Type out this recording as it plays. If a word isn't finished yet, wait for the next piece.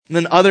And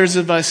then others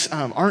of us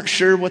aren't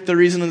sure what the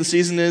reason of the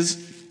season is.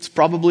 It's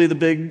probably the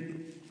big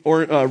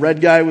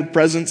red guy with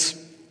presents.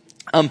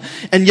 And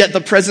yet the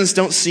presents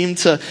don't seem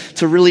to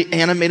really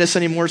animate us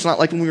anymore. It's not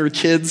like when we were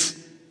kids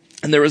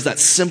and there was that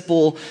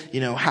simple,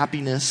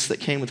 happiness that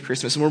came with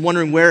Christmas. And we're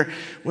wondering where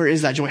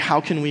is that joy? How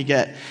can we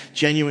get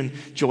genuine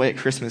joy at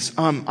Christmas?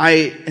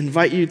 I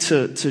invite you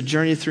to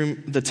journey through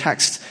the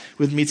text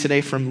with me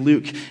today from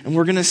Luke. And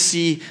we're going to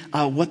see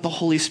what the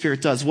Holy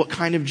Spirit does, what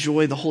kind of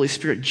joy the Holy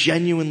Spirit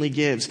genuinely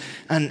gives.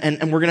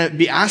 And we're going to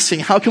be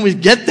asking, how can we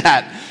get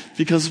that?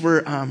 Because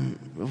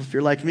if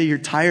you're like me, you're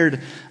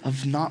tired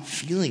of not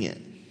feeling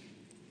it.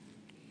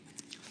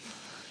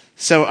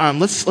 So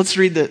let's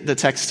read the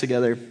text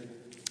together.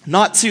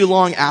 Not too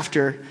long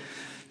after,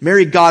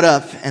 Mary got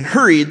up and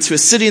hurried to a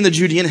city in the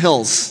Judean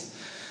hills.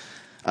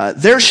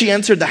 There she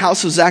entered the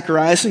house of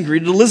Zacharias and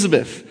greeted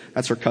Elizabeth.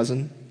 That's her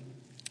cousin.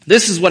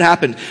 This is what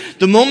happened.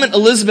 The moment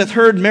Elizabeth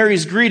heard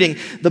Mary's greeting,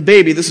 the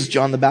baby, this is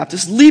John the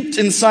Baptist, leaped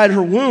inside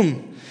her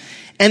womb.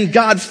 And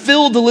God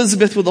filled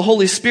Elizabeth with the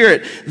Holy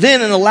Spirit.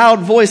 Then in a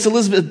loud voice,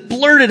 Elizabeth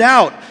blurted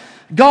out,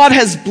 "God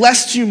has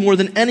blessed you more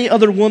than any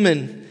other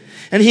woman.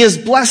 And he has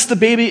blessed the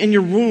baby in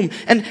your womb.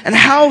 And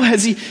how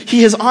has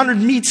he has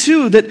honored me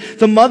too, that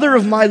the mother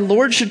of my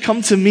Lord should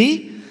come to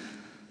me?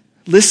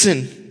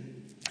 Listen,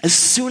 as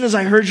soon as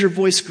I heard your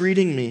voice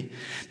greeting me,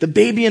 the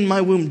baby in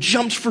my womb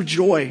jumped for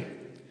joy.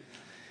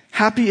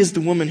 Happy is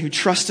the woman who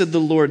trusted the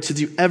Lord to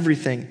do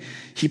everything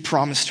he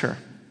promised her."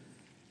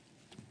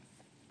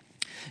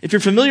 If you're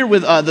familiar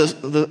with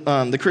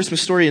the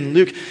Christmas story in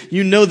Luke,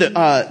 you know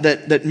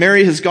that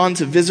Mary has gone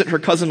to visit her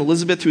cousin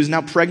Elizabeth, who is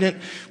now pregnant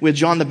with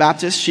John the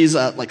Baptist. She's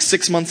like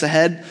 6 months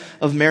ahead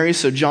of Mary,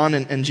 so John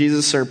and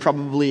Jesus are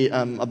probably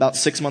about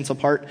 6 months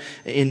apart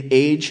in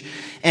age.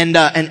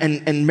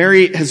 And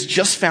Mary has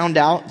just found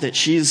out that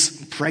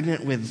she's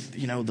pregnant with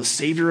the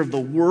Savior of the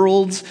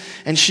world,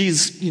 and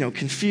she's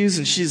confused,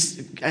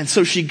 and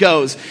so she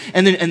goes,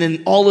 and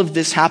then all of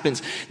this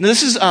happens. Now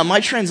this is my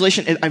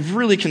translation. I've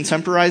really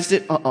contemporized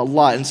it a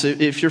lot, and so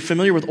if you're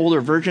familiar with older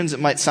versions, it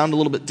might sound a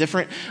little bit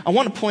different. I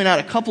want to point out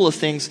a couple of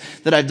things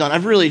that I've done.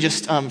 I've really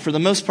just, for the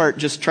most part,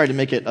 just tried to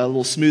make it a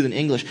little smooth in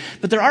English,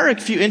 but there are a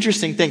few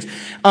interesting things.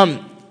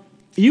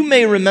 You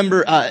may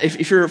remember,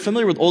 if you're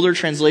familiar with older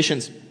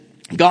translations,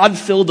 God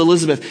filled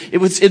Elizabeth.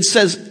 It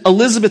says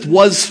Elizabeth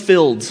was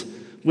filled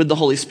with the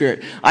Holy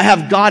Spirit.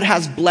 God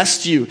has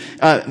blessed you.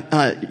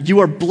 You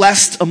are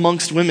blessed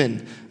amongst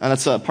women.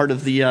 That's a part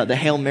of the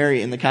Hail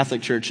Mary in the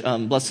Catholic Church.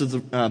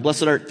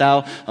 Blessed art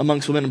thou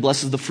amongst women, and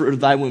blessed is the fruit of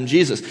thy womb,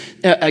 Jesus.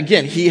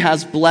 Again, he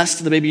has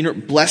blessed the baby in your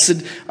womb.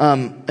 Blessed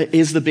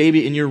is the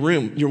baby in your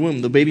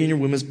womb. The baby in your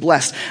womb is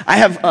blessed.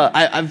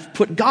 I've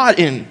put God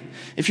in.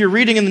 If you're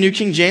reading in the New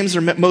King James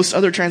or most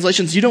other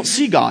translations, you don't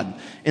see God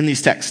in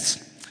these texts.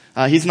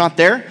 He's not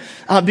there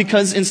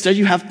because instead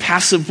you have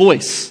passive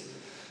voice.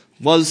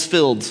 Was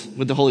filled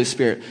with the Holy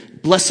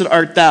Spirit. Blessed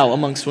art thou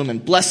amongst women.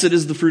 Blessed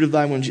is the fruit of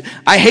thy womb.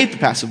 I hate the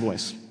passive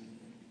voice.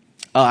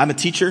 I'm a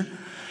teacher,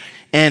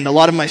 and a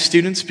lot of my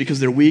students, because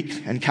they're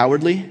weak and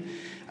cowardly,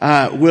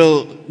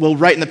 will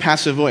write in the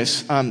passive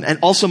voice. And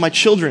also my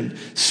children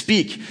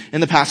speak in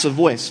the passive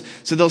voice.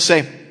 So they'll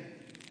say,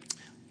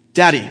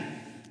 "Daddy,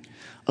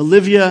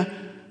 Olivia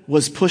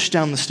was pushed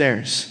down the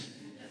stairs."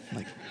 I'm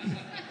like,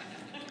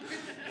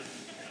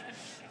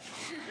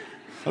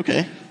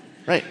 okay,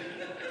 right.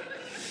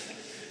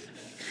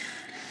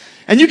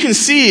 And you can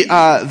see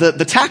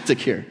the tactic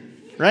here,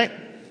 right?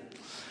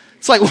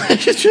 It's like, well, it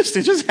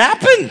just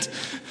happened.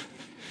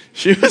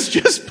 She was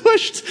just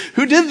pushed.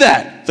 Who did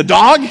that? The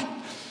dog?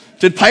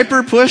 Did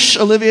Piper push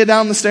Olivia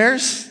down the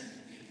stairs?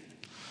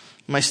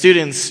 My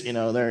students,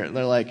 they're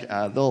like,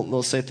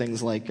 they'll say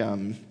things like,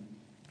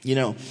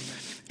 it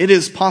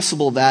is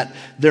possible that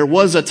there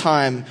was a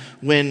time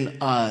when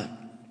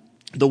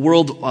the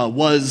world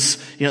was,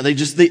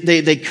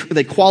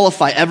 they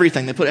qualify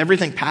everything. They put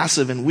everything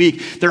passive and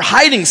weak. They're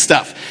hiding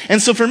stuff.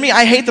 And so for me,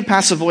 I hate the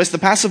passive voice. The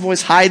passive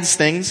voice hides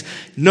things.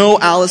 No,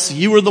 Alice,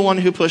 you were the one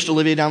who pushed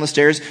Olivia down the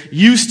stairs.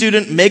 You,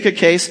 student, make a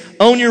case.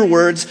 Own your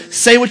words.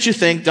 Say what you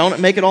think. Don't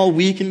make it all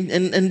weak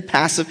and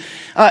passive.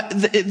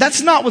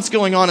 That's not what's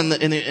going on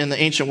in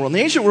the ancient world. In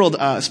the ancient world,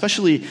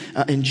 especially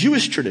in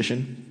Jewish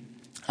tradition,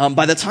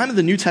 by the time of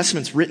the New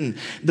Testament's written,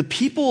 the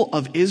people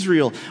of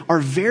Israel are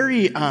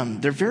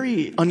they're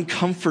very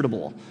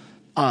uncomfortable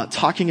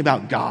talking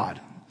about God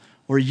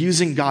or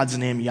using God's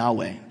name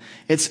Yahweh.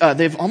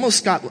 They've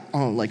almost got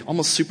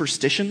almost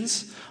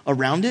superstitions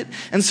around it,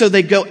 and so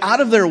they go out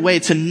of their way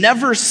to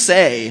never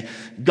say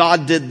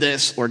God did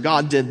this or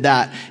God did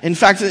that. In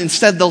fact,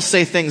 instead they'll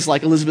say things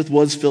like Elizabeth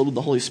was filled with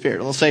the Holy Spirit.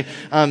 Or they'll say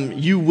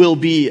you will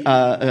be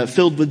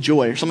filled with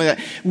joy or something like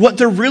that. What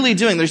they're really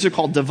doing, these are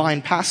called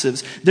divine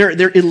passives.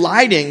 They're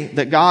eliding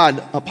the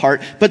God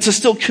part, but to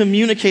still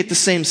communicate the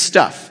same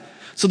stuff.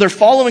 So they're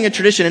following a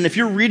tradition, and if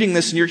you're reading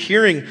this and you're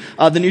hearing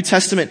the New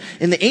Testament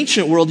in the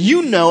ancient world,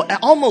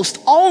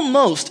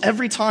 almost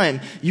every time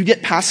you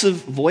get passive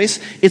voice,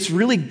 it's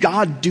really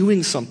God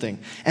doing something.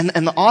 And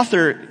the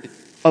author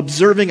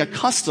observing a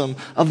custom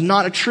of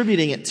not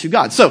attributing it to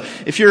God. So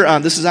if you're,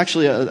 this is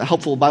actually a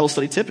helpful Bible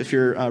study tip if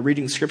you're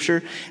reading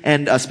Scripture,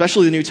 and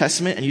especially the New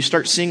Testament, and you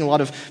start seeing a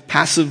lot of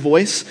passive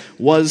voice,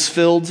 was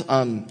filled,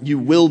 you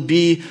will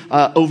be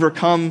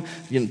overcome,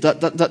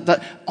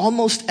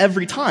 almost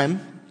every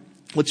time.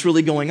 What's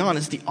really going on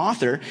is the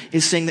author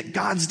is saying that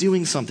God's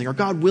doing something or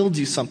God will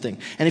do something.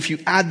 And if you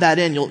add that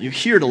in, you'll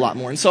hear it a lot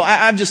more. And so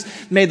I've just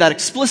made that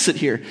explicit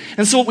here.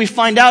 And so what we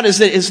find out is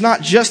that it's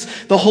not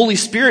just the Holy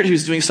Spirit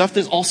who's doing stuff,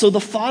 there's also the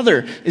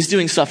Father is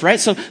doing stuff, right?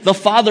 So the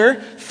Father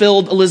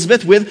filled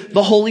Elizabeth with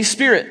the Holy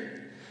Spirit.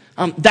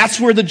 That's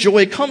where the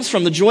joy comes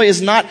from. The joy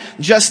is not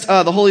just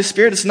the Holy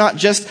Spirit. It's not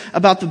just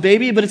about the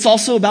baby, but it's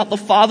also about the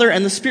Father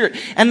and the Spirit.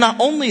 And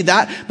not only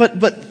that,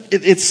 but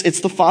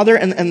it's the Father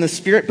and the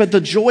Spirit, but the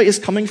joy is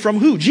coming from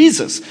who?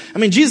 Jesus. I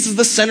mean, Jesus is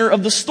the center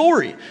of the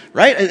story,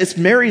 right? It's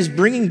Mary's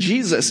bringing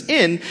Jesus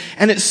in,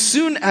 and as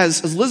soon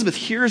as Elizabeth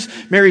hears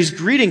Mary's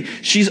greeting,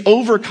 she's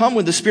overcome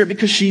with the Spirit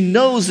because she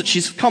knows that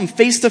she's come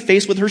face to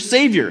face with her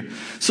Savior.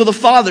 So the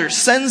Father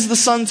sends the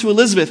Son to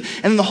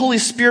Elizabeth, and the Holy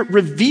Spirit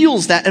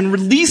reveals that and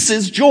releases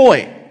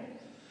joy.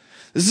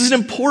 This is an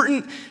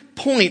important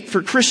point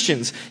for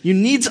Christians. You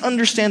need to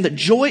understand that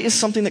joy is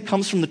something that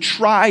comes from the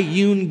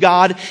triune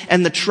God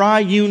and the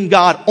triune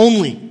God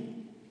only.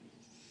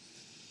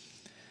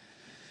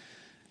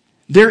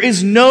 There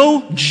is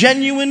no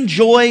genuine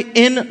joy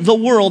in the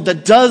world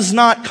that does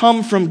not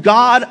come from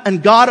God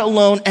and God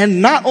alone,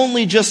 and not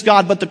only just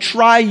God, but the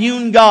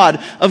triune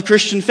God of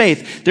Christian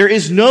faith. There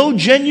is no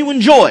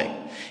genuine joy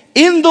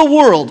in the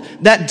world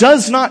that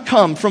does not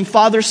come from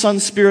Father, Son,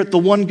 Spirit, the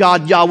one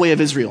God, Yahweh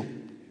of Israel.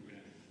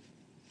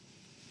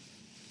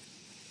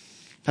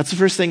 That's the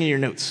first thing in your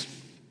notes.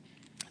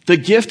 The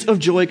gift of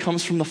joy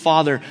comes from the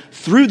Father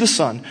through the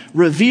Son,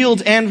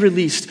 revealed and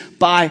released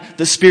by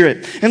the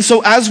Spirit. And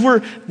so as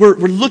we're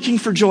looking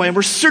for joy and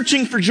we're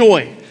searching for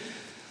joy,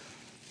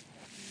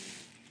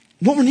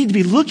 what we need to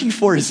be looking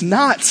for is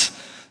not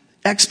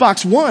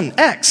Xbox One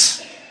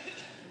X.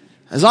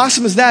 As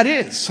awesome as that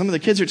is, some of the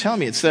kids are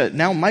telling me it's that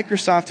now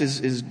Microsoft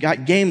is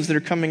got games that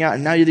are coming out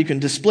and now you can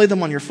display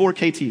them on your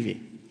 4K TV.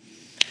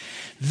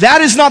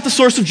 That is not the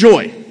source of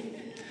joy.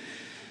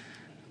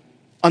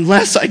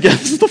 Unless, I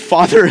guess, the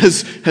Father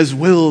has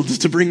willed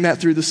to bring that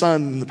through the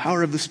Son and the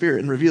power of the Spirit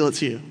and reveal it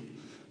to you,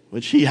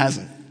 which He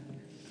hasn't.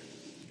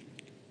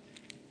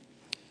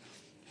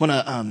 I want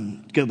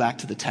to go back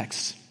to the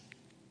text.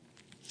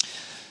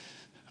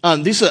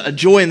 This is a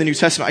joy in the New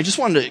Testament. I just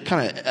wanted to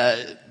kind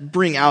of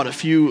bring out a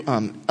few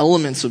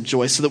elements of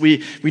joy so that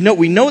we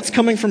know it's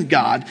coming from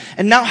God.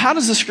 And now, how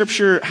does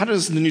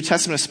the New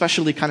Testament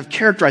especially kind of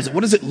characterize it?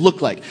 What does it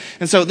look like?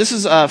 And so this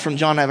is from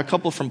John. I have a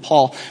couple from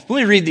Paul.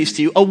 Let me read these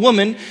to you. A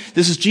woman,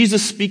 this is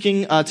Jesus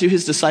speaking to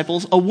His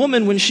disciples. A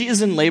woman, when she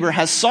is in labor,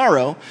 has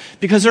sorrow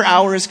because her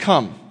hour has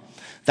come.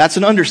 That's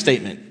an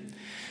understatement.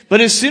 But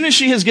as soon as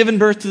she has given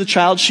birth to the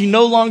child, she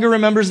no longer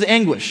remembers the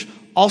anguish.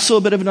 Also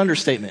a bit of an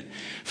understatement.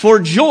 For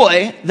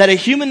joy that a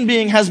human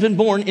being has been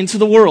born into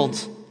the world.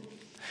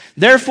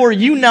 Therefore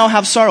you now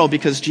have sorrow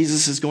because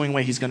Jesus is going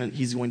away. He's going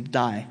to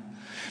die.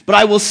 But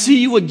I will see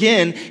you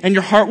again and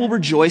your heart will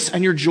rejoice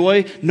and your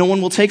joy no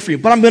one will take for you.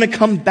 But I'm going to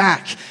come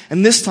back.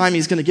 And this time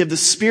He's going to give the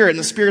Spirit and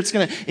the Spirit's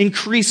going to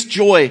increase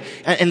joy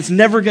and it's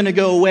never going to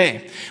go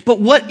away. But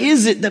what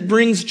is it that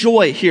brings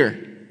joy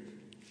here?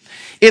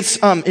 It's,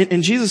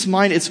 in Jesus'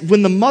 mind, it's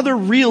when the mother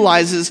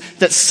realizes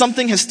that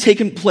something has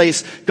taken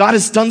place. God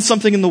has done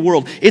something in the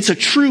world. It's a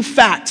true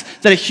fact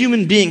that a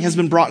human being has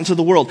been brought into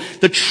the world.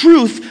 The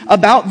truth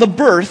about the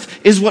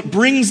birth is what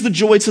brings the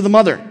joy to the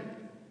mother.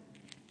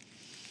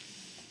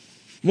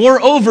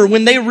 Moreover,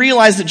 when they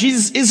realize that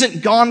Jesus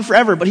isn't gone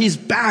forever, but He's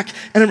back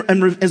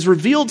and is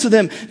revealed to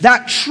them,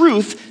 that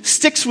truth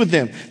sticks with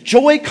them.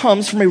 Joy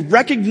comes from a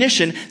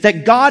recognition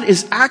that God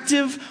is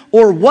active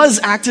or was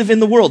active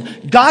in the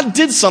world. God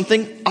did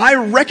something. I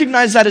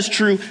recognize that as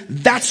true.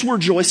 That's where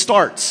joy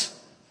starts.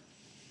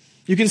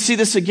 You can see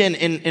this again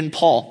in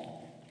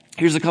Paul.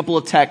 Here's a couple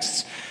of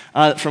texts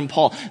from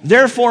Paul.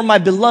 Therefore, my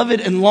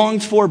beloved and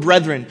longed for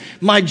brethren,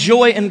 my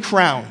joy and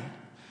crown.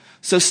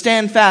 So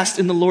stand fast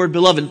in the Lord,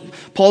 beloved.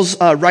 Paul's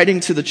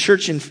writing to the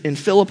church in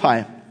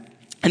Philippi,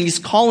 and he's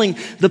calling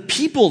the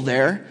people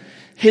there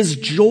his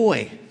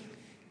joy.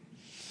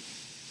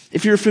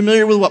 If you're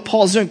familiar with what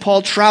Paul's doing,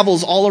 Paul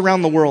travels all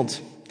around the world,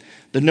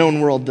 the known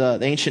world, the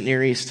ancient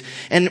Near East.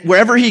 And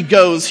wherever he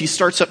goes, he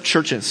starts up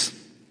churches.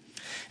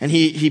 And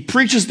he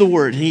preaches the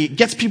word, and he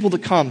gets people to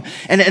come.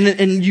 And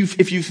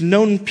if you've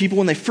known people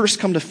when they first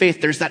come to faith,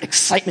 there's that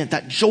excitement,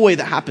 that joy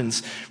that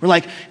happens. We're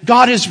like,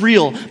 God is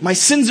real. My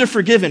sins are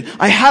forgiven.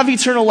 I have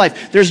eternal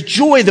life. There's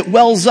joy that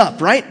wells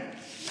up, right?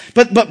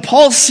 But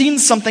Paul's seen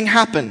something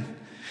happen.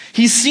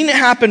 He's seen it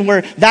happen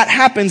where that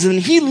happens, and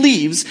he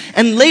leaves,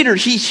 and later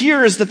he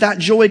hears that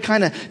joy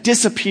kind of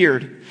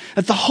disappeared,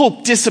 that the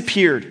hope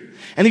disappeared,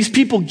 and these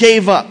people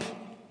gave up.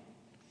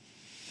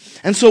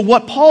 And so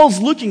what Paul's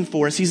looking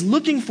for is he's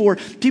looking for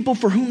people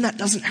for whom that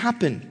doesn't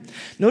happen.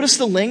 Notice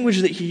the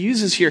language that he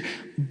uses here.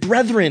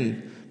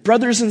 Brethren,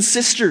 brothers and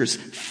sisters,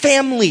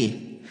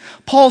 family.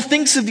 Paul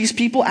thinks of these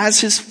people as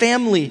his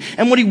family,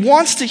 and what he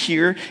wants to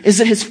hear is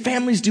that his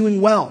family's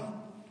doing well.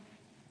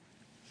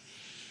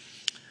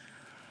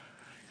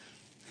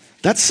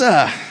 That's,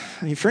 for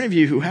any of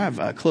you who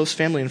have close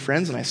family and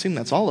friends, and I assume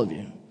that's all of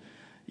you,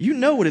 you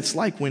know what it's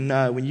like when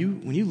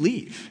you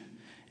leave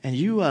and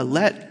you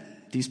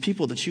let these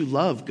people that you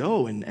love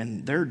go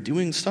and they're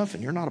doing stuff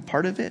and you're not a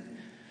part of it.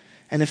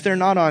 And if they're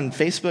not on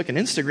Facebook and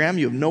Instagram,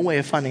 you have no way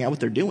of finding out what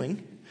they're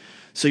doing.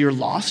 So you're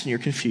lost and you're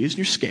confused and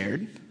you're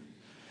scared.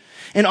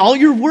 And all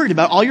you're worried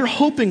about, all you're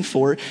hoping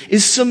for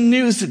is some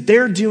news that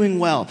they're doing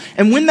well.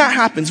 And when that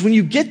happens, when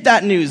you get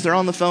that news, they're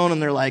on the phone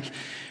and they're like,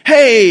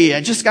 hey,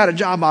 I just got a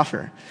job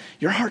offer.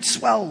 Your heart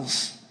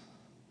swells.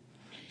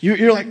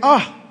 You're like,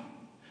 oh,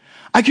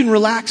 I can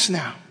relax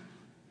now.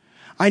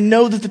 I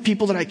know that the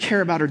people that I care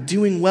about are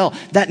doing well.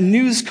 That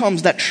news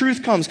comes, that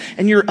truth comes,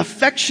 and your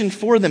affection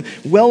for them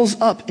wells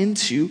up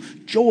into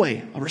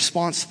joy, a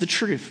response to the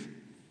truth.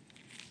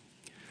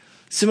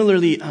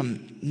 Similarly,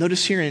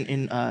 notice here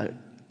in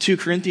 2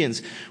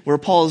 Corinthians, where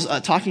Paul is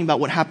talking about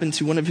what happened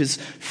to one of his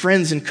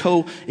friends and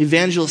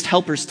co-evangelist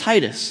helpers,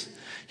 Titus.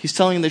 He's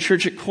telling the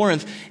church at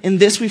Corinth, in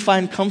this we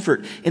find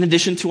comfort in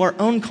addition to our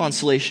own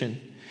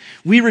consolation.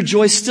 We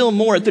rejoice still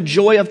more at the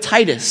joy of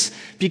Titus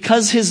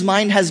because his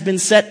mind has been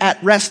set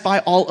at rest by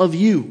all of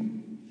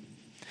you.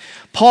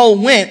 Paul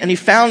went and he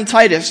found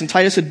Titus, and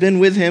Titus had been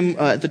with him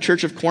at the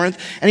church of Corinth,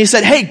 and he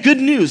said, hey, good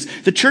news.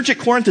 The church at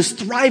Corinth is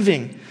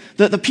thriving.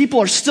 The people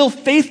are still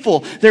faithful.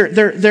 They're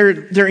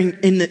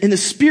in the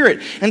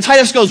spirit. And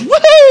Titus goes,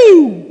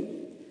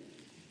 woohoo!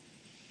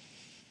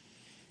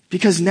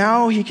 Because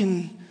now he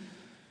can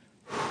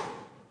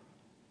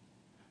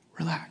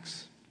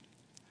relax.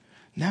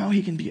 Now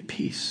he can be at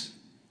peace,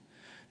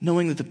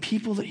 knowing that the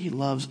people that he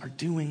loves are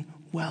doing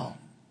well.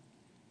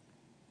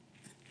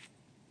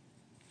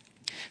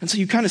 And so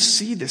you kind of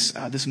see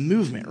this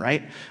movement,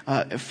 right,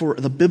 for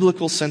the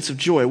biblical sense of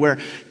joy, where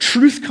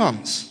truth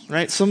comes,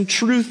 right? Some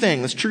true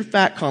thing, this true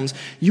fact comes,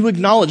 you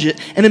acknowledge it,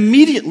 and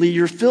immediately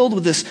you're filled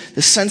with this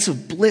sense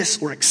of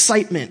bliss or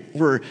excitement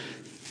or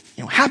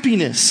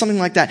happiness, something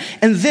like that.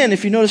 And then,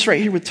 if you notice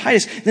right here with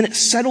Titus, then it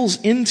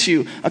settles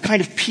into a kind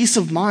of peace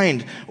of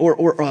mind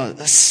or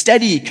a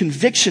steady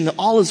conviction that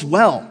all is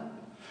well.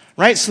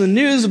 Right? So the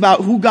news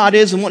about who God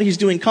is and what he's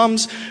doing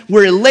comes.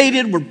 We're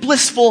elated, we're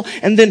blissful,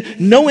 and then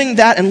knowing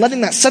that and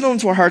letting that settle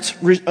into our hearts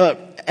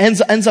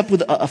ends up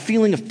with a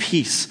feeling of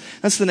peace.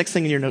 That's the next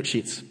thing in your note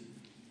sheets,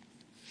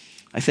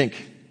 I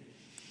think.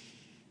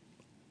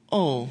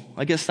 Oh,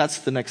 I guess that's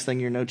the next thing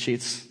in your note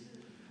sheets.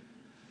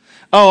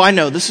 Oh, I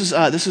know. This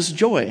is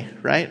joy,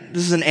 right?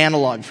 This is an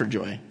analog for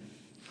joy.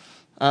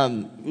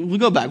 We'll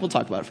go back. We'll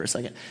talk about it for a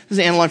second. This is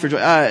an analog for joy.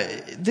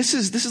 This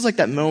is like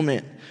that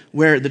moment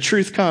where the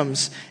truth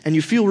comes and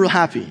you feel real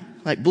happy,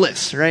 like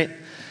bliss, right?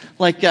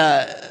 Like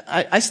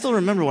I still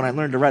remember when I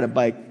learned to ride a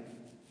bike.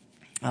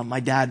 My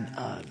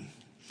dad,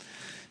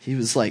 he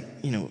was like,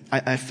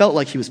 I felt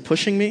like he was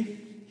pushing me,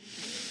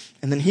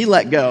 and then he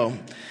let go,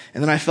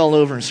 and then I fell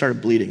over and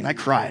started bleeding, and I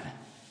cried.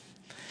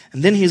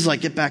 And then he's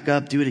like, get back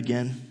up, do it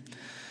again.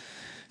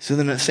 So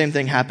then the same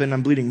thing happened.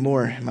 I'm bleeding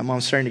more, and my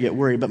mom's starting to get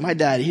worried. But my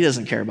dad, he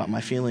doesn't care about my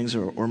feelings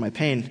or my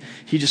pain.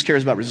 He just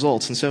cares about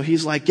results. And so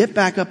he's like, get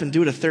back up and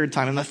do it a third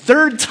time. And the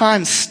third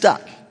time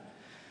stuck.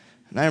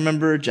 And I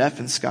remember Jeff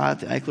and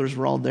Scott, the Eichlers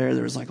were all there.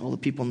 There was like all the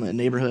people in the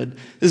neighborhood.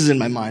 This is in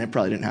my mind. It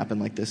probably didn't happen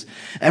like this.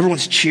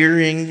 Everyone's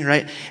cheering,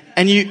 right?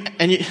 And you,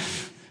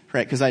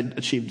 right, because I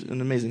achieved an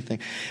amazing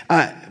thing.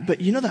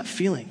 But you know that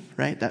feeling,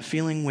 right? That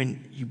feeling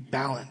when you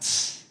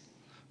balance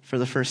for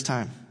the first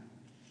time.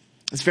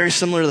 It's very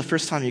similar to the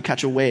first time you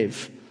catch a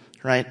wave,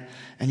 right?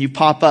 And you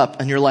pop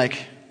up and you're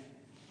like,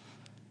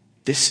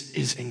 this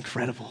is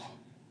incredible.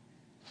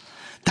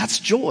 That's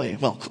joy.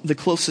 Well, the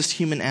closest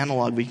human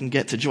analog we can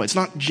get to joy. It's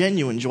not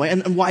genuine joy.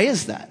 And why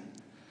is that?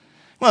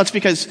 Well, it's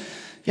because,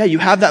 you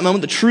have that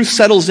moment, the truth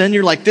settles in,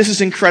 you're like, this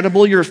is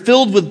incredible, you're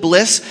filled with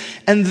bliss,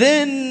 and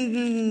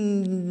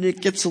then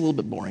it gets a little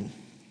bit boring.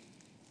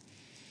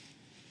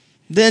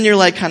 Then you're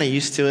like kind of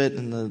used to it,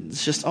 and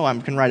it's just, I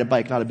can ride a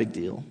bike, not a big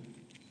deal.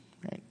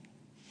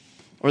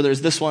 Or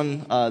there's this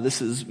one,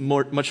 this is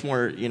much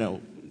more,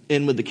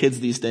 in with the kids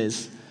these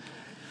days.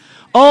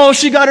 Oh,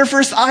 she got her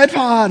first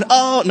iPod.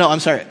 Oh, no, I'm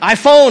sorry.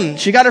 iPhone.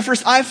 She got her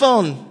first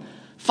iPhone.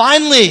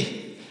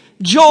 Finally.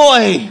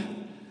 Joy.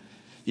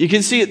 You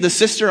can see it, the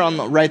sister on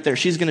the right there,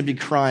 she's going to be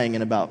crying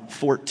in about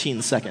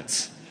 14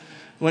 seconds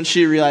when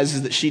she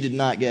realizes that she did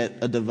not get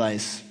a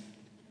device.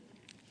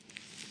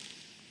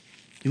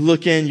 You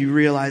look in, you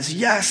realize,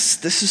 yes,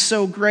 this is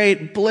so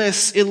great.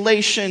 Bliss,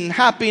 elation,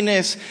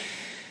 happiness.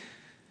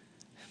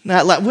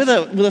 Now, with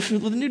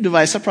a new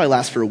device, that probably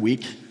lasts for a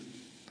week.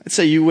 I'd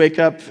say you wake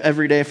up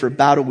every day for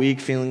about a week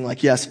feeling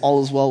like, yes,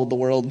 all is well with the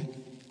world.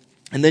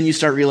 And then you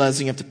start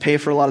realizing you have to pay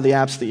for a lot of the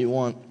apps that you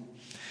want.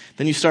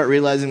 Then you start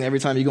realizing that every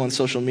time you go on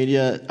social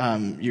media,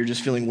 you're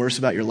just feeling worse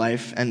about your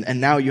life. And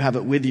now you have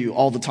it with you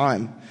all the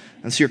time.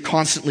 And so you're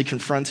constantly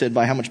confronted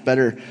by how much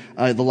better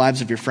the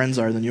lives of your friends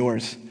are than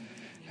yours.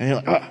 And you're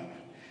like, oh.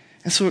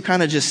 And so it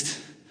kind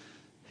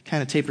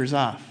of tapers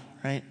off,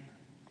 right?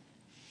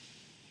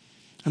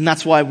 And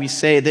that's why we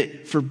say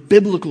that for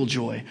biblical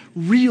joy,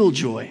 real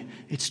joy,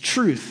 it's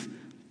truth,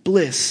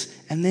 bliss,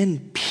 and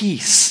then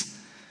peace.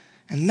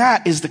 And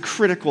that is the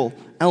critical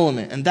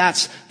element. And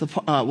that's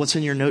what's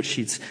in your note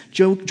sheets.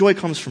 Joy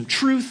comes from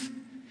truth.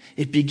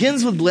 It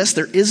begins with bliss.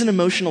 There is an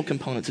emotional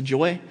component to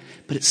joy,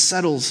 but it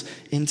settles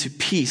into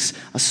peace,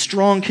 a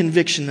strong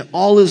conviction that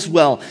all is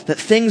well, that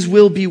things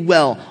will be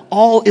well,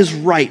 all is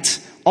right,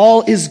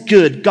 all is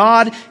good.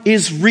 God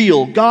is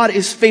real. God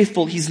is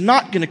faithful. He's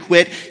not going to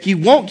quit. He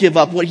won't give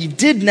up. What he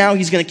did now,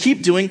 he's going to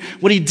keep doing.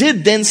 What he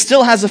did then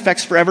still has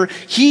effects forever.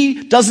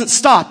 He doesn't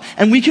stop.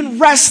 And we can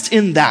rest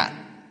in that.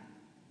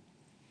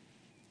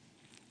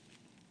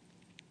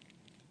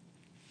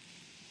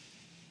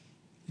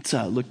 Let's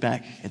look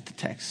back at the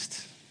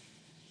text.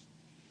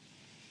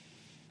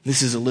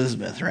 This is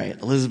Elizabeth,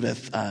 right?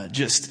 Elizabeth,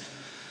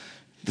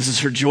 this is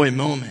her joy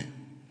moment.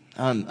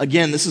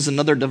 Again, this is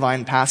another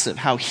divine passive,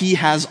 how he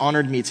has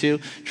honored me too.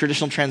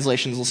 Traditional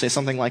translations will say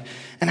something like,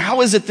 and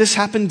how is it this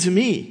happened to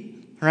me,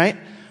 right?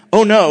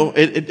 Oh no,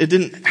 it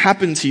didn't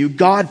happen to you.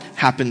 God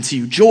happened to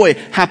you. Joy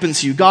happened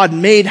to you. God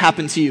made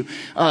happen to you.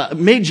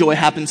 Made joy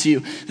happen to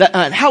you.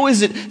 How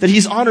is it that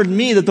he's honored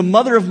me, that the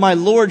mother of my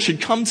Lord should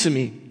come to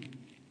me?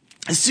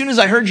 As soon as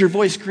I heard your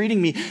voice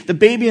greeting me, the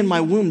baby in my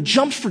womb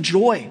jumped for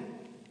joy.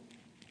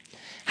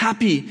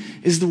 Happy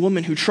is the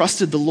woman who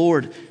trusted the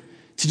Lord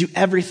to do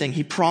everything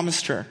he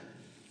promised her.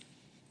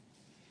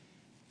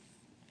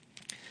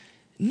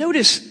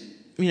 Notice,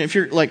 if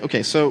you're like,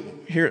 okay, so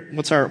here,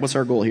 what's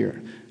our goal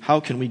here?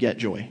 How can we get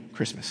joy?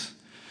 Christmas.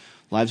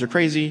 Lives are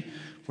crazy.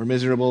 We're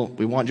miserable.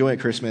 We want joy at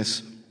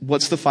Christmas.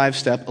 What's the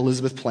 5-step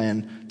Elizabeth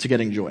plan to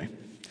getting joy?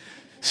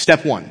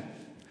 Step 1.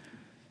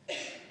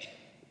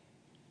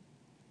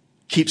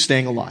 Keep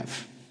staying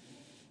alive.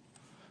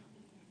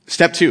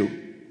 Step 2.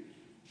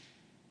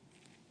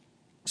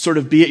 Sort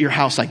of be at your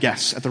house, I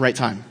guess, at the right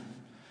time.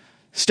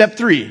 Step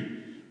 3,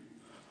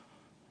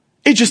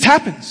 it just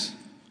happens,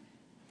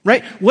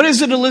 right? What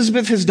is it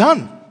Elizabeth has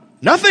done?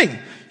 Nothing.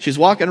 She's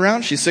walking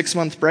around. She's 6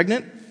 months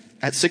pregnant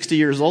at 60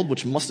 years old,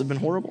 which must have been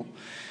horrible.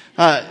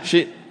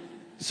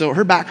 So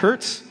her back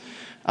hurts.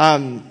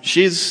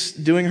 She's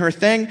doing her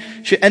thing.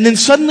 And then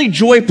suddenly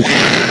joy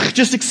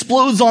just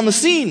explodes on the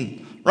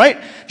scene, right?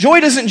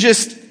 Joy doesn't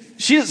just,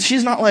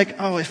 she's not like,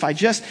 oh, if I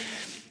just,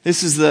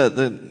 this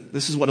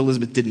is what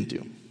Elizabeth didn't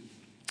do.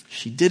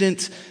 She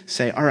didn't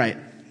say, all right,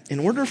 in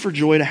order for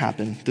joy to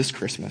happen this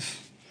Christmas,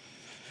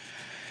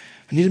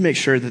 I need to make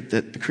sure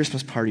that the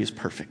Christmas party is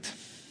perfect.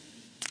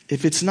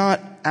 If it's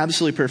not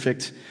absolutely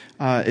perfect,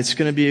 it's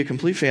going to be a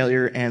complete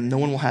failure and no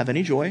one will have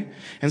any joy.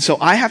 And so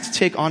I have to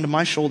take onto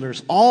my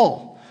shoulders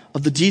all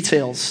of the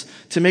details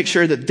to make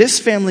sure that this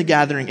family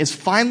gathering is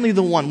finally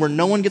the one where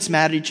no one gets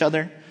mad at each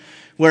other,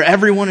 where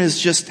everyone is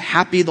just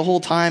happy the whole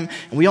time,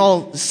 and we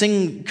all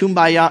sing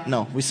Kumbaya.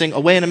 No, we sing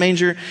Away in a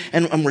Manger,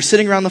 and we're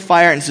sitting around the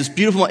fire, and it's this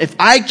beautiful. If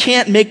I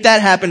can't make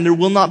that happen, there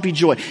will not be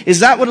joy.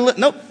 Is that what?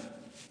 Nope.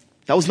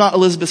 That was not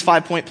Elizabeth's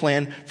 5-point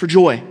plan for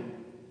joy.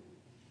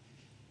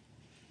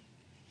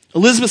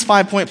 Elizabeth's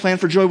 5-point plan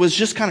for joy was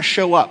just kind of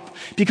show up,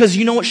 because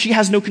you know what? She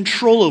has no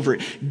control over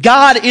it.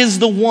 God is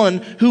the one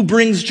who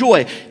brings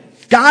joy.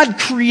 God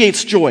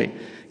creates joy.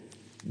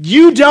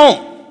 You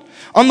don't.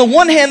 On the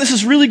one hand, this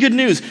is really good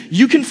news.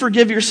 You can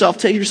forgive yourself,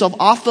 take yourself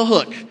off the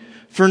hook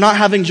for not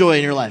having joy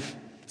in your life.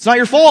 It's not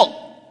your fault.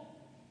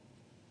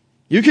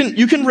 You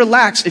can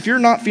relax if you're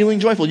not feeling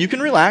joyful. You can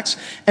relax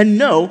and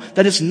know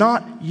that it's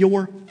not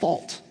your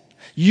fault.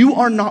 You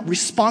are not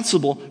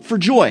responsible for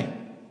joy.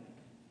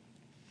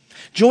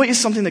 Joy is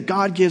something that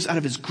God gives out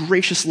of his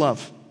gracious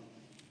love.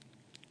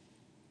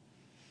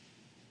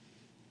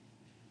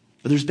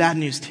 But there's bad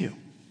news too.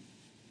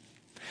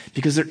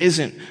 Because there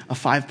isn't a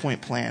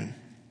 5-point plan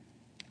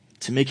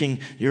to making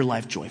your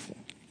life joyful.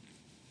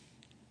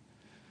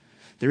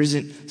 There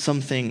isn't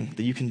something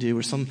that you can do,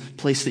 or some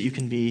place that you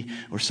can be,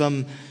 or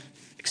some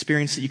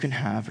experience that you can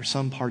have, or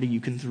some party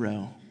you can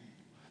throw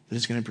that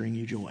is going to bring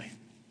you joy.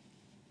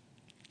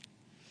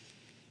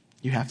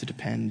 You have to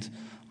depend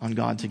on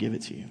God to give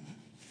it to you.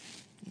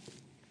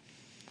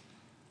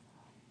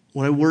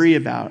 What I worry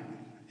about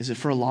is that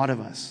for a lot of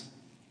us,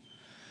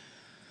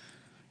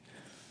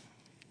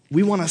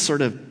 we want to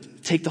sort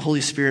of take the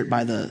Holy Spirit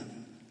by the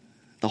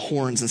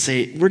horns and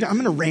say, I'm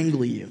going to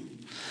wrangle you.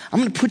 I'm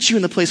going to put you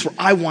in the place where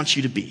I want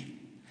you to be.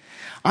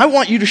 I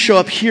want you to show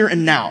up here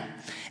and now.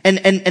 And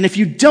if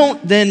you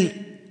don't,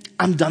 then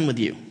I'm done with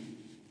you.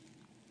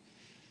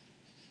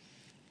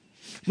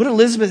 What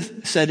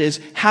Elizabeth said is,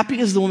 happy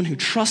is the woman who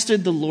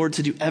trusted the Lord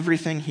to do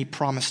everything he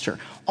promised her.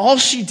 All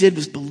she did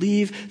was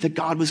believe that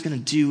God was going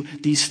to do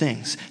these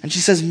things. And she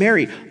says,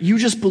 Mary, you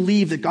just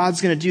believe that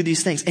God's going to do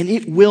these things, and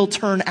it will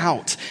turn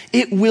out.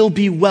 It will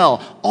be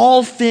well.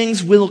 All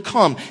things will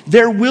come.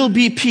 There will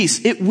be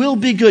peace. It will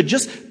be good.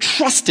 Just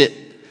trust it,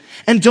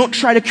 and don't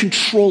try to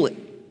control it.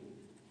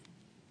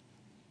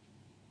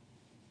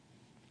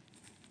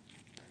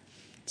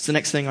 It's the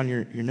next thing on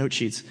your note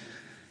sheets.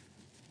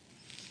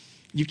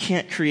 You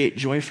can't create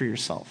joy for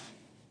yourself.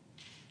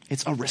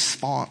 It's a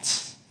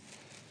response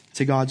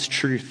to God's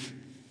truth.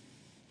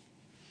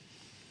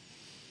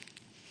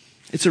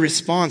 It's a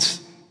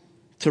response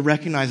to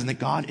recognizing that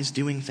God is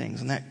doing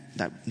things, and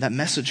that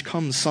message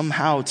comes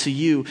somehow to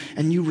you,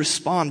 and you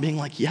respond being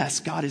like, yes,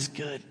 God is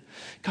good.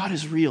 God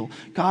is real.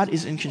 God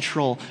is in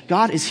control.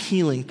 God is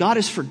healing. God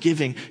is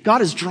forgiving.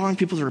 God is drawing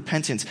people to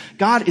repentance.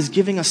 God is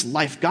giving us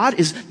life. God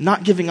is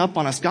not giving up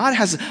on us. God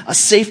has a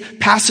safe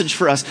passage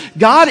for us.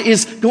 God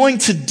is going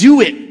to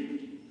do it.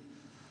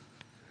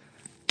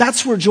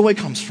 That's where joy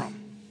comes from.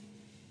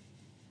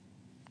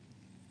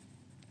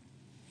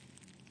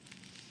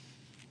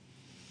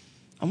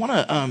 I want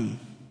to,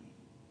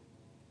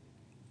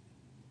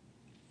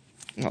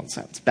 well,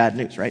 it's bad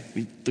news, right?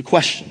 The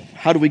question,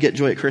 how do we get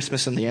joy at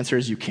Christmas? And the answer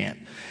is you can't.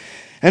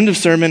 End of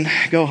sermon,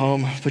 go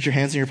home, put your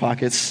hands in your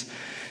pockets,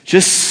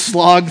 just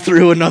slog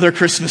through another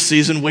Christmas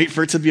season, wait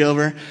for it to be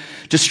over,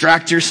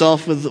 distract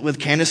yourself with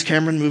Candace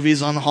Cameron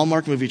movies on the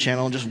Hallmark Movie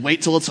Channel, and just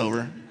wait till it's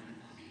over.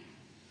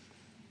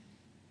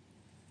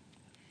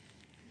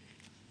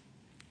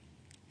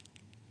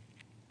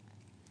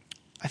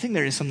 I think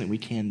there is something we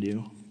can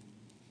do,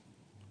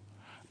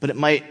 but it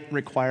might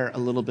require a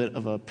little bit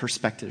of a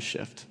perspective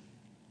shift.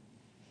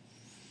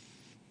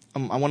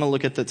 I want to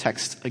look at the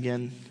text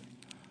again.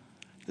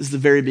 This is the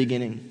very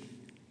beginning.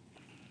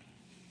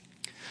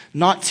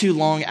 Not too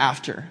long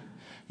after,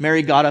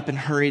 Mary got up and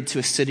hurried to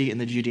a city in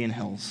the Judean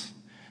hills.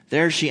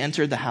 There she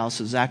entered the house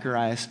of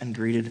Zacharias and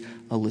greeted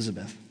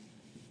Elizabeth.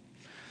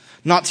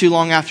 Not too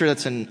long after,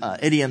 that's an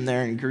idiom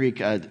there in Greek,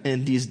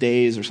 in these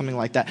days or something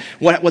like that.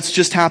 What's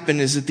just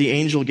happened is that the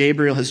angel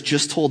Gabriel has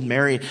just told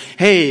Mary,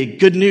 hey,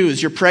 good news,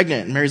 you're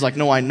pregnant. And Mary's like,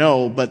 no, I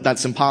know, but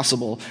that's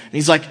impossible. And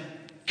he's like,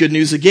 good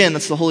news again,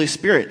 that's the Holy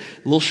Spirit.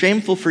 A little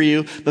shameful for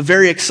you, but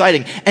very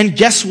exciting. And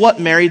guess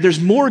what, Mary? There's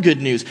more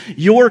good news.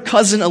 Your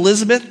cousin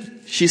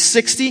Elizabeth, she's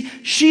 60,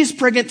 she's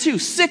pregnant too,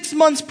 6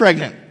 months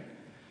pregnant.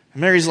 And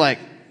Mary's like,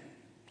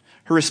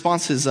 her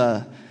response is,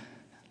 let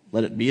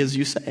it be as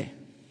you say.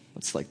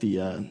 That's like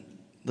the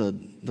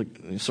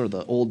sort of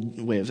the old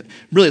way of saying.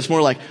 Really, it's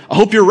more like, I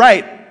hope you're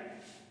right.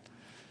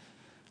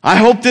 I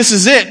hope this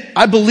is it.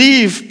 I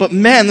believe, but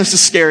man, this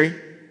is scary.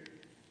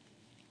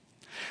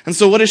 And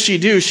so what does she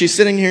do? She's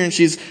sitting here and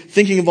she's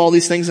thinking of all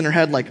these things in her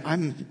head, like,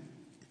 I'm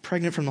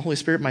pregnant from the Holy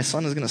Spirit. My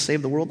son is going to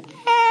save the world.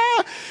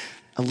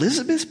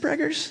 Elizabeth's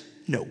preggers?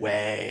 No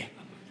way.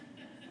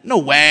 No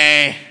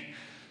way.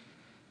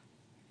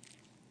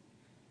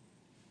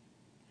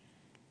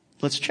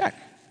 Let's check.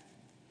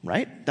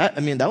 Right? That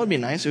would be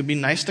nice. It would be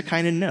nice to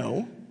kind of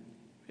know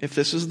if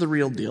this is the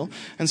real deal.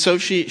 And so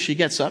she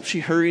gets up,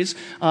 she hurries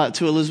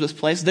to Elizabeth's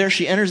place. There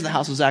she enters the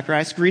house of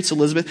Zacharias, greets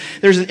Elizabeth.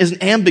 There's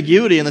an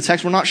ambiguity in the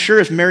text. We're not sure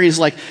if Mary's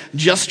like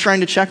just trying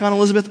to check on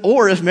Elizabeth,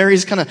 or if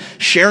Mary's kind of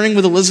sharing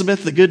with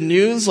Elizabeth the good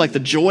news, like the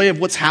joy of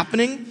what's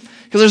happening.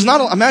 Because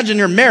imagine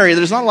you're Mary,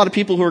 there's not a lot of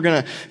people who are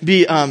going to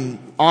be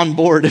on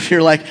board if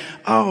you're like,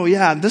 oh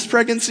yeah, this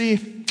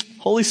pregnancy,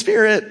 Holy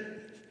Spirit,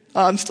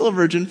 I'm still a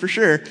virgin for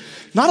sure.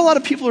 Not a lot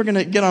of people are going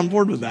to get on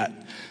board with that.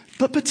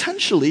 But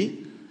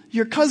potentially,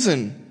 your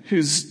cousin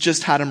who's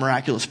just had a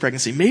miraculous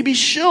pregnancy, maybe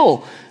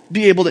she'll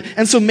be able to.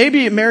 And so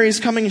maybe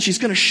Mary's coming and she's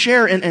going to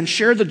share and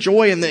share the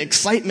joy and the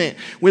excitement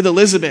with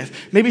Elizabeth.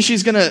 Maybe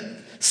she's going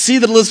to see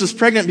that Elizabeth's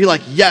pregnant and be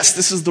like, yes,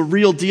 this is the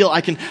real deal.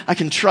 I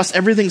can trust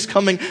everything's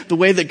coming the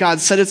way that God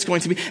said it's going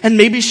to be. And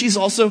maybe she's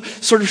also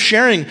sort of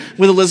sharing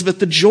with Elizabeth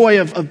the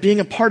joy of being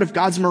a part of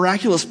God's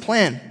miraculous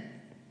plan.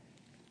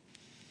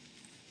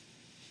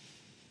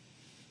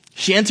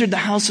 She entered the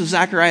house of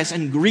Zacharias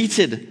and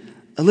greeted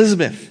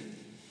Elizabeth.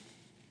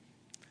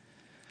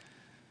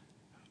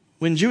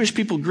 When Jewish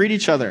people greet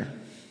each other,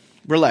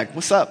 we're like,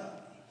 what's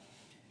up?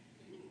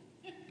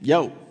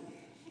 Yo.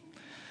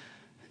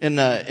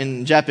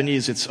 In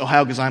Japanese, it's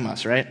Ohayou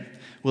gozaimasu, right?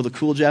 Well, the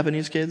cool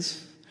Japanese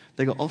kids,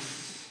 they go, oh.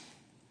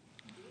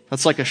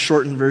 That's like a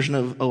shortened version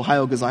of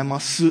Ohayou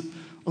gozaimasu.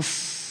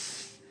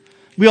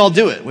 Oh. We all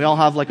do it. We all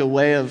have like a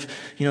way of,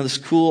 this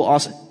cool,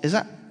 awesome. Is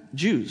that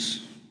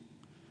Jews?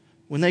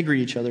 When they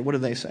greet each other, what do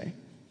they say?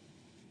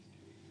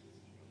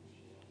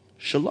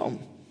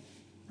 Shalom,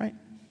 right?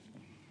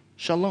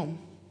 Shalom.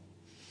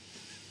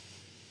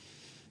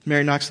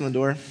 Mary knocks on the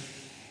door.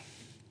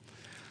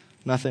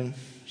 Nothing.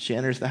 She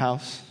enters the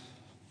house.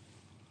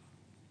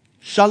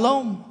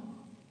 Shalom.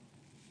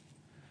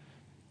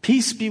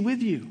 Peace be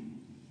with you.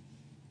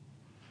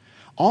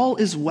 All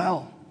is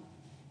well.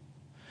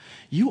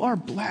 You are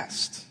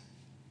blessed.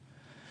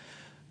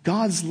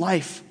 God's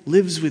life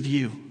lives with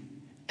you,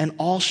 and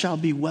all shall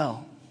be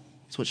well.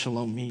 That's what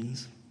shalom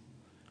means.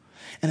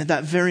 And at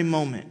that very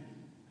moment,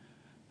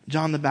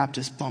 John the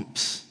Baptist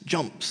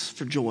jumps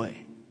for joy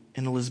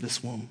in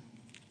Elizabeth's womb.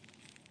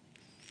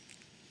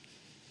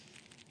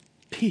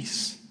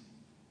 Peace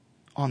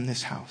on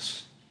this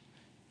house.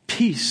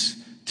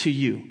 Peace to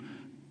you.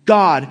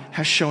 God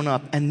has shown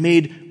up and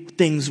made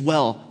things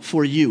well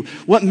for you.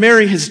 What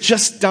Mary has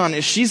just done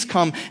is she's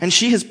come and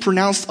she has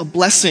pronounced a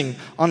blessing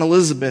on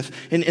Elizabeth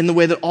in the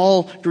way that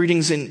all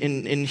greetings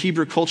in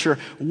Hebrew culture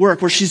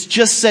work, where she's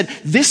just said,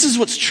 this is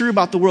what's true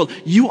about the world.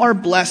 You are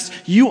blessed.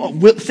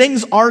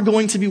 Things are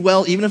going to be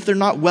well, even if they're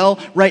not well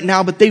right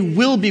now, but they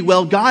will be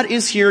well. God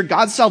is here.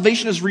 God's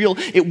salvation is real.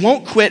 It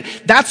won't quit.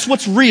 That's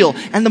what's real.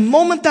 And the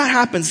moment that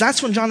happens,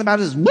 that's when John the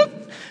Baptist, whoop,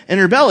 in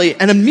her belly,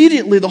 and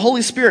immediately the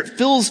Holy Spirit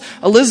fills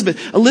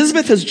Elizabeth.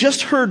 Elizabeth has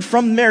just heard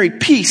from Mary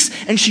peace,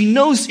 and she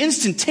knows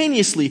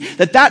instantaneously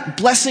that that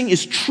blessing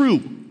is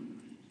true.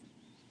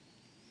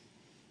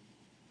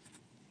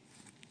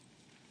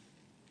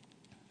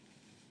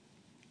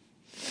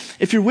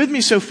 If you're with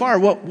me so far,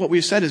 what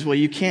we've said is, well,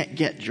 you can't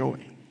get joy.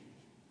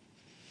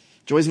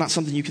 Joy is not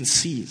something you can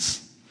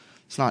seize.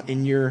 It's not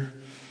in your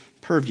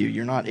purview.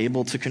 You're not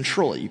able to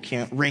control it. You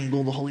can't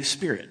wrangle the Holy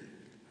Spirit.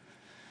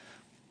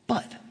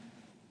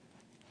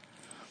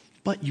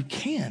 But you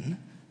can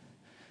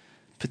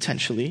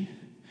potentially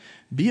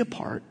be a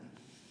part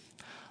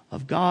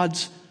of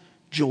God's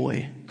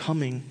joy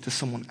coming to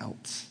someone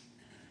else.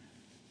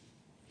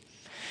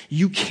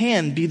 You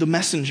can be the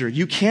messenger.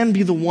 You can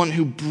be the one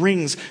who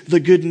brings the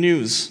good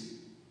news.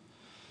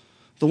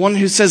 The one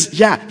who says,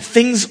 yeah,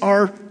 things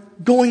are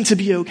going to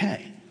be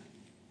okay.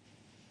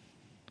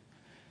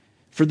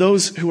 For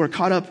those who are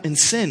caught up in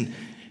sin,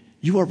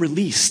 you are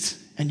released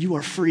and you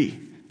are free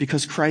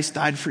because Christ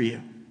died for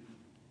you.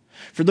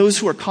 For those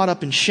who are caught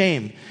up in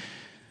shame,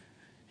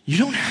 you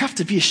don't have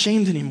to be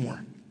ashamed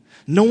anymore.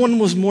 No one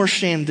was more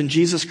shamed than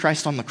Jesus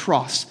Christ on the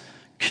cross,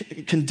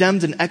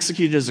 condemned and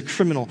executed as a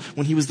criminal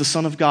when he was the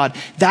Son of God.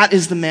 That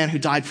is the man who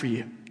died for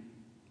you.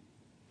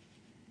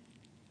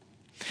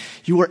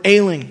 You are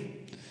ailing.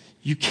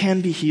 You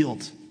can be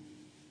healed.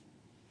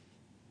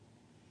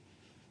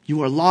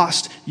 You are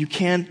lost. You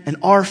can and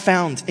are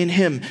found in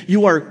him.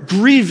 You are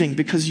grieving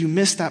because you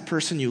missed that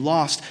person you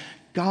lost.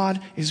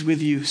 God is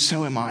with you,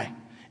 so am I.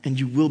 And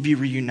you will be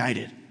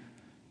reunited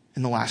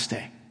in the last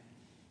day.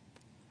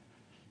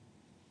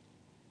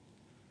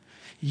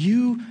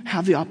 You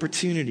have the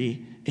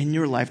opportunity in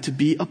your life to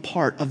be a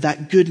part of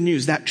that good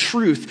news, that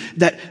truth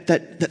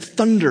that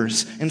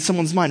thunders in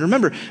someone's mind.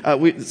 Remember,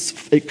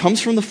 it comes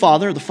from the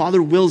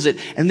Father wills it,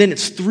 and then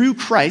it's through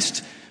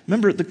Christ.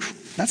 Remember,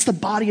 that's the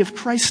body of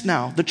Christ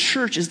now. The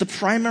church is the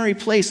primary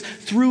place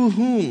through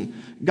whom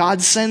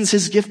God sends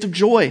his gift of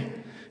joy.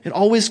 It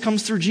always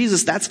comes through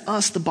Jesus. That's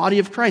us, the body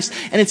of Christ.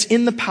 And it's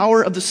in the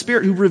power of the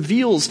Spirit who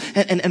reveals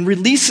and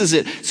releases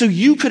it. So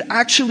you could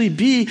actually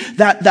be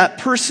that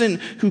person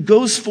who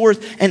goes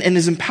forth and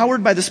is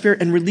empowered by the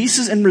Spirit and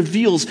releases and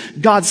reveals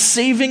God's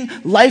saving,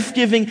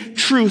 life-giving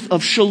truth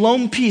of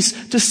shalom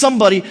peace to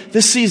somebody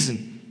this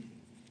season.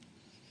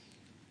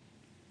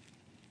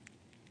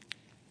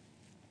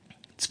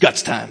 It's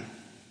guts time.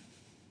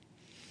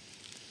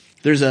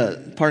 There's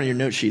a part of your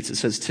note sheets that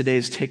says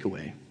today's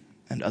takeaway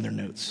and other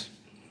notes.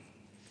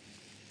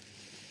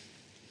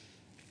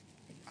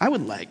 I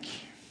would like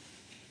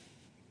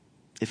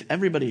if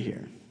everybody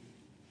here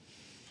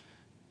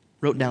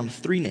wrote down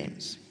 3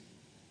 names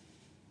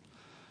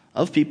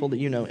of people that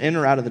you know, in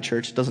or out of the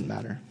church, doesn't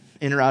matter.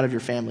 In or out of your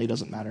family,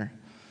 doesn't matter.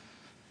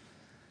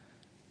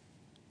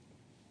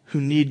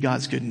 Who need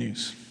God's good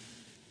news.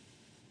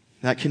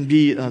 That can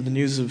be the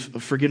news of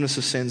forgiveness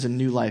of sins and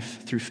new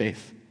life through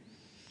faith.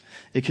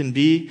 It can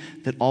be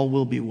that all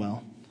will be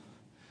well.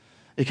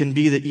 It can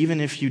be that even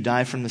if you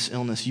die from this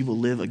illness, you will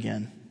live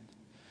again.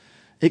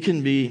 It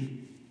can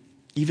be,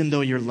 even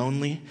though you're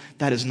lonely,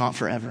 that is not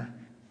forever.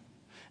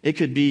 It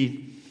could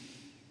be,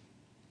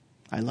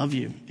 I love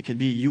you. It could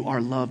be, you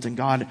are loved and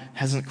God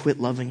hasn't quit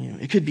loving you.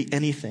 It could be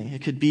anything.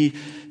 It could be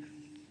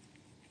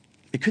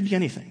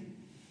anything.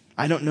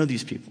 I don't know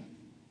these people.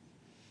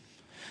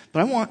 But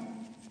I want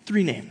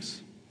 3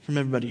 names from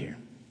everybody here.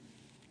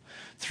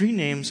 3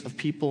 names of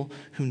people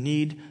who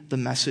need the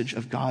message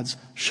of God's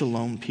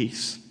shalom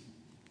peace.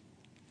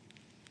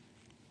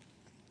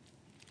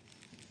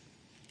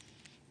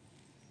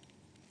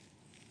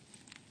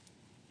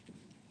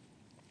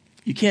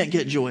 You can't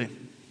get joy,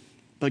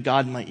 but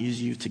God might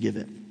use you to give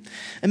it.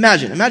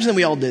 Imagine that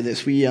we all did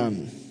this. We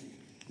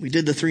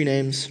did the 3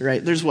 names,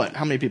 right? There's what?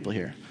 How many people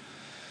here?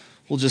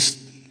 We'll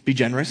just be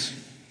generous.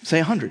 Say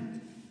 100.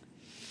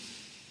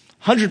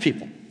 100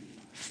 people.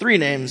 3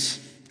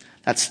 names.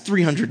 That's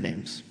 300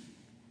 names.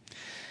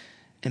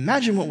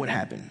 Imagine what would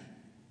happen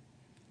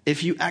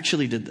if you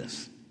actually did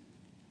this.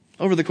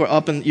 Over the course,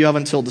 you have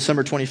until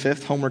December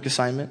 25th, homework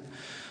assignment.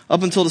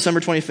 Up until December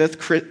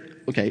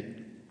 25th,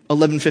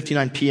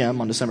 11:59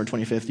 p.m. on December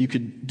 25th. You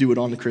could do it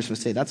on the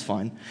Christmas day. That's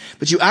fine.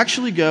 But you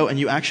actually go and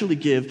you actually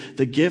give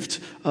the gift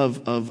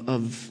of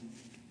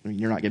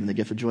you're not giving the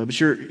gift of joy, but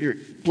you're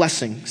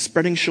blessing,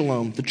 spreading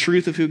shalom, the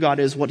truth of who God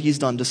is, what he's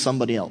done to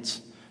somebody else,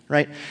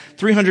 right?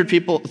 300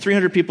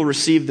 people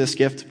receive this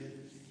gift.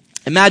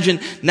 Imagine,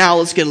 now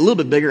let's get a little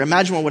bit bigger.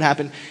 Imagine what would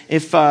happen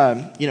if,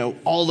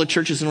 all the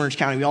churches in Orange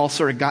County, we all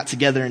sort of got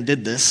together and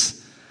did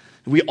this.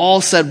 We all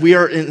said we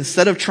are,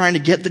 instead of trying to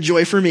get the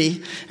joy for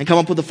me and come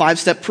up with a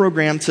 5-step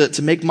program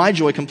to make my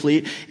joy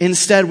complete,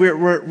 instead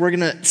we're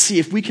going to see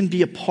if we can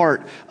be a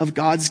part of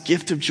God's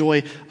gift of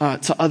joy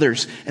to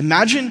others.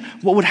 Imagine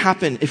what would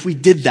happen if we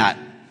did that.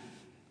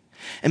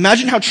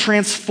 Imagine how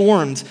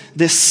transformed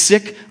this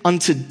sick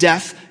unto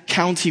death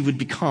county would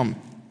become.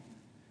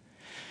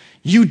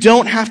 You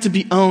don't have to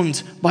be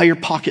owned by your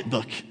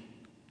pocketbook.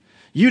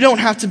 You don't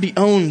have to be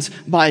owned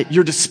by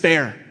your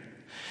despair.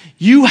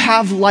 You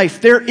have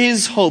life. There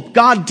is hope.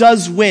 God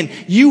does win.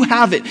 You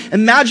have it.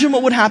 Imagine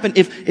what would happen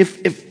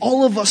if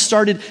all of us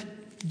started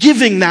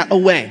giving that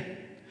away.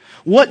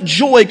 What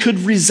joy could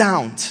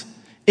resound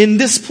in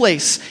this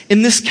place,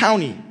 in this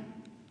county.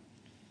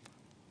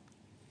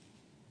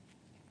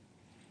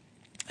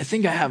 I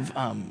think I have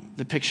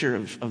the picture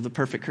of the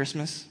perfect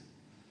Christmas.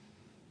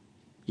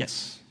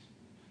 Yes.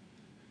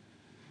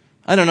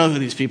 I don't know who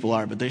these people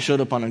are, but they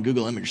showed up on a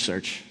Google image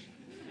search.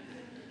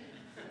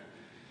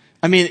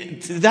 I mean,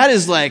 that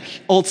is like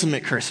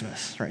ultimate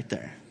Christmas right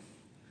there.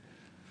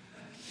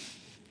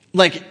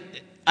 Like,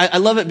 I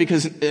love it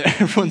because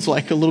everyone's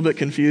like a little bit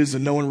confused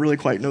and no one really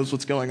quite knows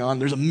what's going on.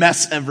 There's a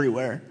mess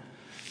everywhere.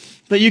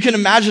 But you can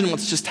imagine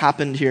what's just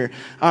happened here.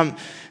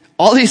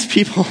 All these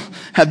people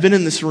have been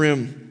in this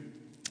room,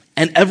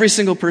 and every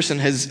single person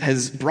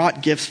has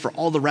brought gifts for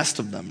all the rest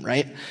of them,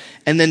 right?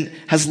 And then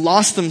has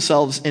lost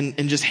themselves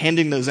in just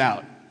handing those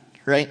out,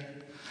 right?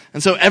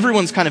 And so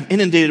everyone's kind of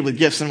inundated with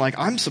gifts, and like,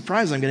 I'm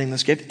surprised I'm getting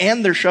this gift,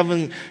 and they're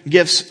shoving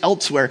gifts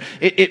elsewhere.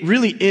 It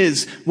really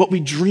is what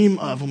we dream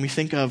of when we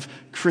think of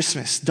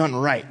Christmas done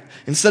right.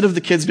 Instead of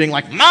the kids being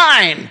like,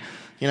 mine!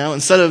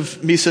 Instead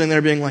of me sitting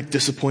there being like,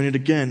 disappointed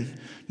again.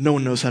 No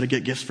one knows how to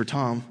get gifts for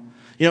Tom.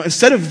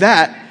 Instead of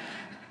that,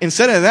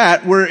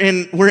 we're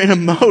in a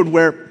mode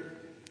where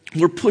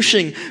we're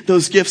pushing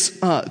those gifts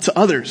to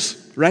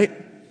others, right?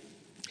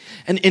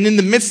 And in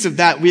the midst of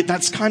that,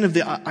 that's kind of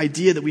the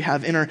idea that we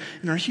have in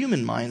our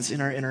human minds,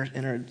 in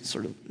our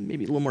sort of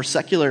maybe a little more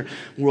secular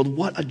world,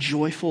 what a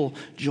joyful,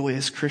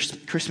 joyous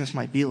Christmas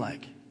might be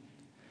like.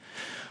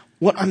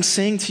 What I'm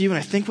saying to you, and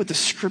I think what the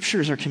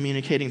scriptures are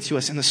communicating to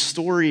us in the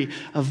story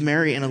of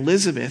Mary and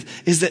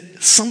Elizabeth, is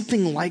that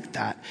something like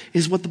that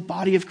is what the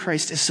body of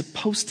Christ is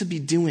supposed to be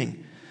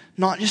doing,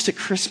 not just at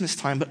Christmas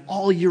time, but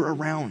all year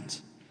around.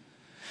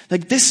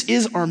 Like, this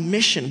is our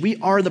mission. We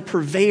are the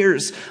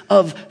purveyors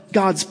of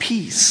God's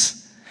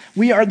peace.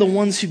 We are the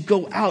ones who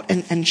go out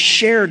and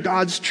share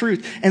God's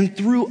truth. And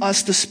through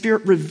us, the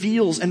Spirit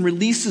reveals and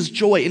releases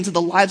joy into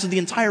the lives of the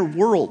entire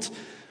world.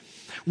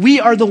 We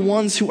are the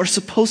ones who are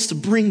supposed to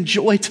bring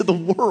joy to the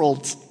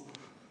world.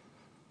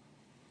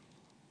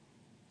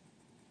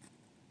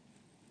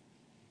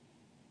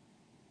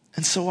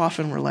 And so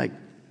often we're like,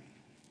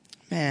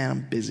 man,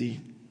 I'm busy.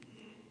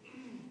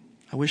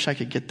 I wish I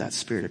could get that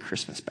spirit of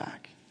Christmas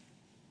back.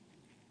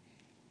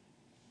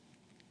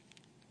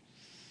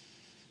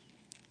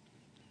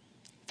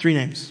 Three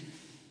names.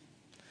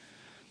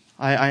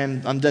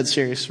 I'm dead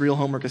serious. Real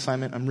homework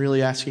assignment. I'm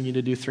really asking you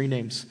to do 3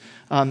 names.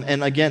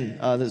 And again,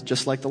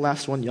 just like the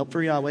last one, Yelp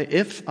for Yahweh,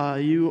 if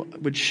you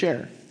would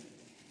share.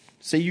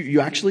 Say you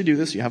actually do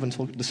this. You have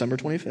until December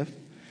 25th.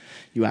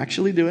 You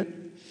actually do it.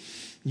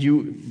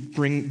 You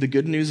bring the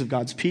good news of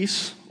God's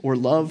peace or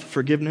love,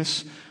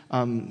 forgiveness,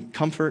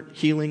 comfort,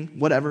 healing,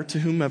 whatever, to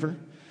whomever.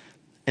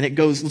 And it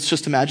goes, let's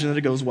just imagine that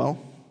it goes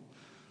well.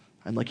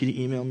 I'd like you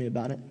to email me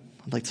about it.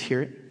 I'd like to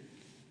hear it.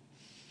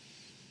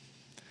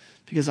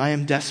 Because I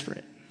am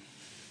desperate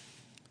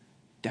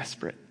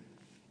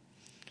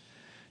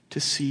to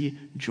see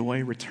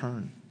joy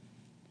return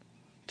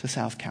to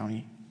South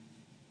County.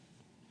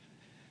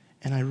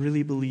 And I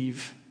really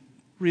believe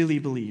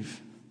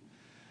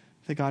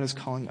that God is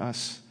calling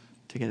us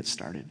to get it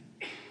started.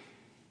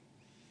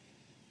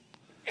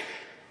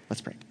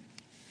 Let's pray.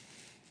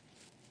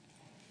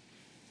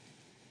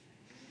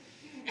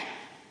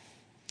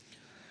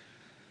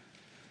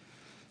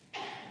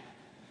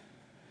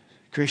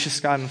 Gracious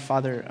God and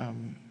Father,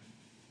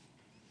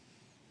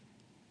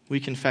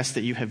 we confess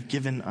that you have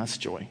given us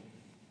joy.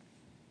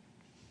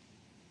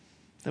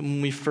 That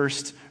when we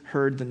first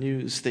heard the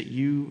news that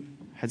you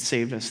had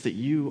saved us, that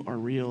you are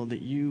real,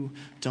 that you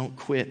don't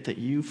quit, that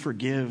you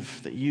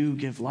forgive, that you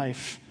give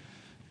life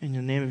in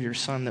the name of your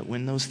Son, that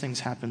when those things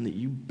happen, that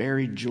you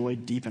buried joy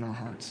deep in our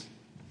hearts.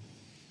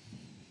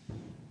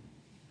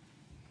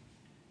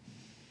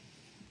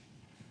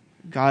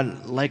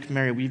 God, like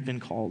Mary, we've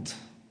been called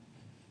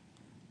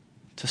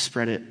to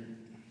spread it,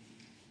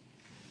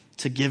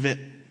 to give it,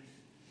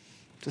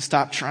 to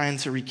stop trying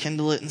to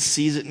rekindle it and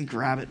seize it and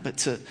grab it, but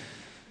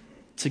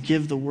to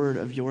give the word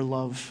of your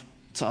love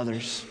to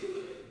others.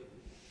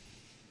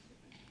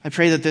 I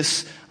pray that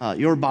this,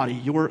 your body,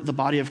 the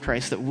body of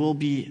Christ, that will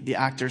be the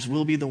actors,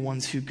 will be the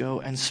ones who go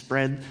and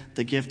spread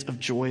the gift of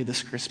joy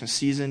this Christmas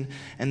season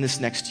and this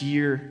next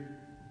year.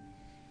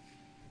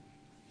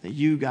 That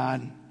you,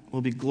 God,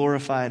 will be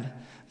glorified,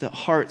 that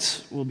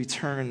hearts will be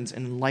turned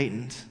and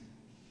enlightened,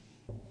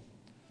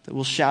 that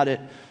we'll shout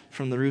it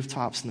from the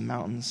rooftops and the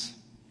mountains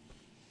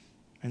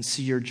and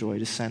see your joy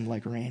descend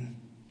like rain.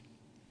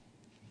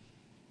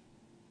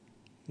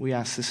 We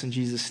ask this in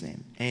Jesus'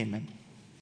 name. Amen.